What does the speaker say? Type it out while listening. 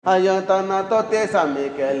Ayantana tote San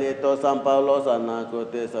Miguelito, San Pablo, San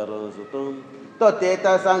Acote, Saronsutum.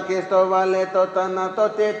 Toteta San Cristóbal, Totana,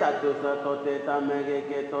 Toteta Tusa, Toteta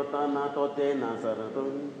Megue, Totana, Totena,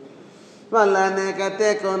 Saratum. Valane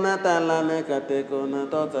Catecona, Talane Catecona,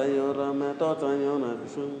 Totsayora, Totsayona.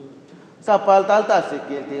 Sapal Talta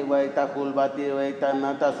Sikiti, Waita Kulbati, Waita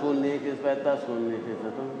Nata Sunikis, Beta Sunikis.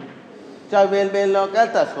 Chavil Bello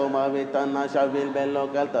Caltas Homa, Vitana, Chavil Bello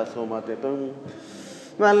Caltas Homa Tetum.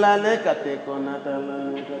 Malane Catecona,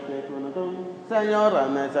 Talane Catecona,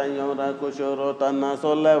 Señora, Cushorotana,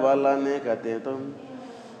 Sole, Valane Catetum.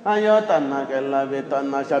 Ayotana, que la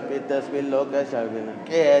vitana, chapites, viloca, chavina.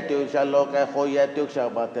 Que tu chaloca, joya, tu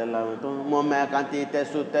chabatela, Mome cantite,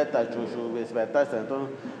 su teta, chuchu, visbeta, sento.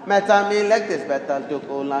 Meta mi lectis, betal, tu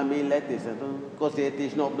cola mi lectis,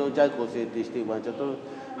 cositis, no, no, ya cositis, tiwanchato.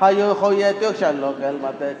 Hayo, joya, tu chaloca, el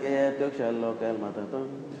mate, que tu chaloca, el matato.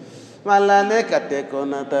 Malane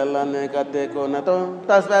Catecona, Talane Catecona,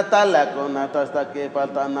 Tasvetala Conata, Stake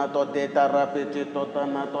Patana, Toteta, Rapicito,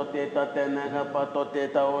 Tana, Toteta, Tenega,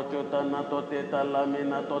 Patoteta, Ochutana, Toteta,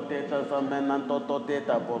 Lamina, Toteta, Samenanto,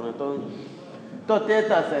 Toteta, Porreton.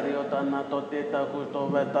 Toteta, Seriotana, Toteta, Justo,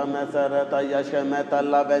 Veta, Mesereta, Yashemeta,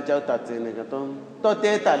 La Belcha, Tatsinigaton.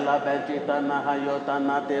 Toteta, La Belchitana,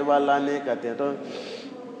 Hayotana, Tevalane Cateton.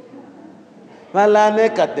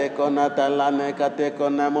 Malane Catecona, Talane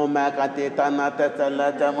Catecona, Momacatita,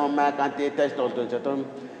 Natella, Momacatita, Stolton.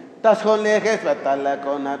 Tashoneges,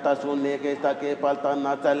 Betalacona, Tasuneges, Taki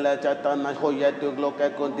Paltana, Telechatana, Hoyetu, Gloca,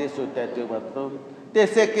 Condisutetu, the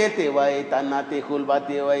security way, Tanati,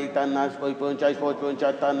 Hulbati, way, Tanas, Poipuncha,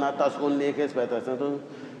 Poipunchatana, Tashuneges, Betasatum.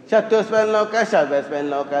 Chatus ben local, Chaves ben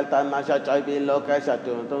local, Tana, Chachabi local,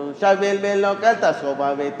 Chatun, Chavil ben local,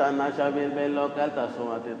 Tasova, Vitana, Chavil ben local,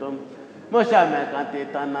 Tasomatum. Mosha me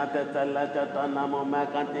cantitana te tella chatana mo me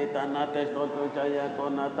cantitana te stoltu chaya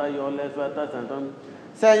conata yole sveta santum.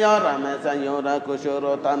 Señora,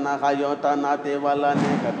 kushurotana hayotana te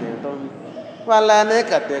valane catetum. Valane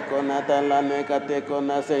cate conata lane cate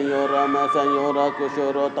cona, señora,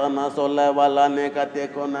 kushurotana sole valane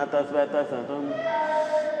cate conata sveta santum.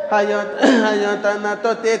 Hayotana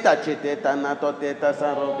toteta chiteta toteta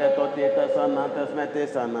saroke toteta sanatas mete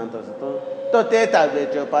sanatas toteta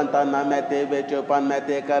vecho pantana vecho pan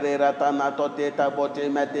mete carrera tana toteta boche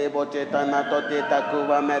tana toteta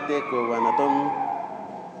cuba mete cubanatum.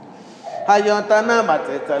 Hayotana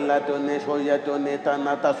matzela tunes hoyatoneta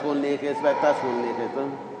natasunejes betasunejes.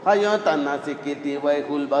 Hayotana sikiti way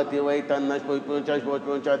hulbati way tanas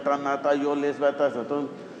poipuncha tanata yoles betasatum.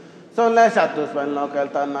 Sola shatus ben local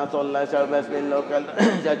tana sola shaves ben local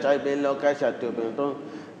chachay ben local shatu benton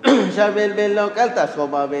shavel ben local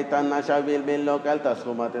tasoma betana shavel ben local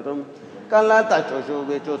tasoma tetum kalata choshu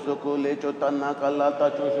vecho sukule chotana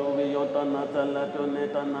kalata choshu viyotana talatone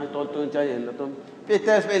tana toltun chayentum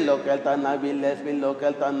pites ben local tana viles ben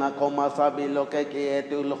local tana komasa ben local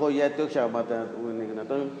kietu hoyetu shamata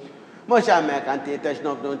unignatum Mosha me cantite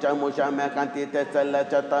snobduncha mosha me cantite cella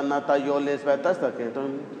chatana tayoles betasta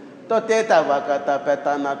kentum Toteta vakata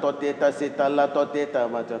petana toteta sitala toteta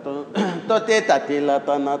machato toteta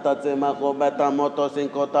tilatana tatsema kobeta moto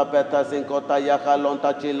sinkota peta sinkota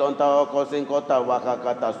yakalonta chilonta oko sinkota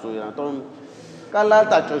wakakata suyaton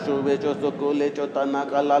kalalta chushuve chusukule chotana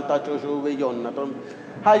kalalta chushuve yonaton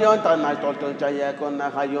hayonta na tolton chayakona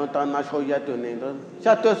hayonta na shoyatunindo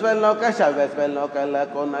shatus veloka shaves veloka la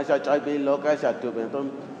kona shachabi loka shatubenton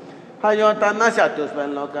Hayotana shatus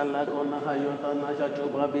ben local la kona hayotana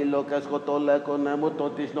shachuba bilocas cotola kona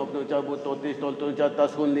mutotis no chabutotis toltun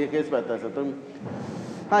chatas hunliges batasatum.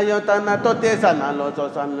 Hayotana totesana los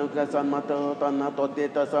San Lucas San Mateo tana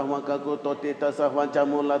toteta San Juan Cacu toteta San Juan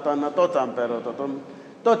Chamula tana totan pero totum.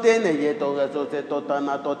 Totene yeto Jesús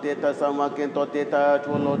totana toteta San Juan toteta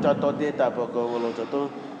chulocha toteta poco volochatum.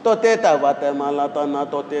 Toteta Guatemala tana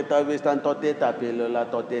toteta vistan toteta pilula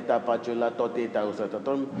toteta pachula toteta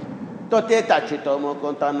usatatum. Toteta chitomo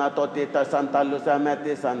contana toteta Santa Lucia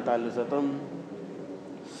mete Santa Lucia tom.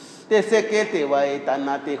 Te sekete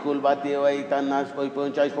waitana te hulbati waitana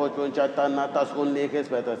poipuncha tana tas hunliges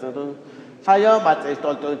betasatum. Hayo mates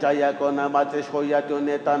tolton chaya kona mates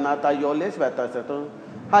hoyatune tana tayoles betasatum.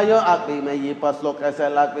 Hayo akbi me yipas lo que se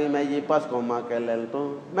akbi me yipas como que el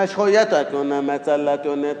to. Me hoyata kona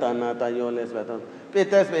metsalatune tana tayoles betasatum.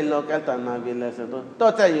 Pites me lo que el tana vilesatum.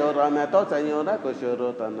 To señora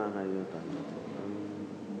kushuro tana hayotana.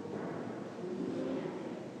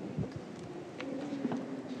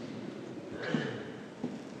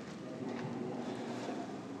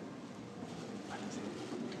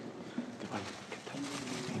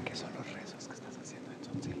 ¿En qué son los rezos que estás haciendo en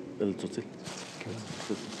Tzotzil? El Tzotzil.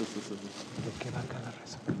 ¿De qué va cada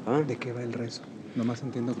rezo? ¿Ah? ¿De qué va el rezo? Nomás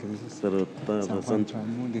entiendo que dices Pero San Juan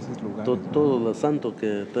Chamu, dices lugares. todo lo santo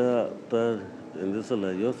que está en eso la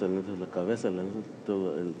Dios, en eso la cabeza,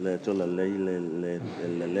 le echó la ley,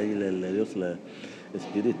 la ley, le dio la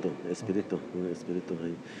espíritu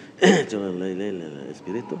ahí. Echó la ley, el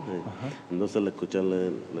espíritu ahí. Entonces le escucha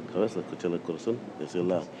la cabeza, le escucha el corazón. Es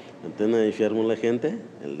la antena enferma la gente,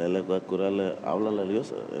 él le va a curar, habla a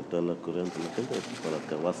Dios, él te la cura a la gente para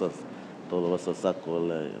que todo vas a sacar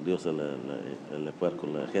Dios el puerco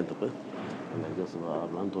la gente pues. Dios va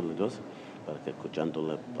hablando a Dios para que escuchando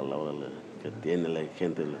la palabra que tiene la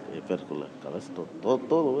gente el puerco la cabeza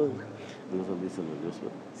todo eso dice Dios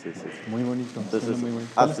sí. Muy bonito. Entonces, muy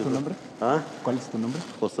bonito. ¿Cuál es tu nombre? ¿Ah? ¿Cuál es tu nombre?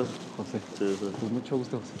 José. José. Sí. Pues mucho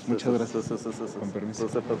gusto, José. Muchas gracias. Sí. Con permiso.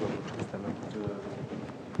 José, perdón. Hasta luego.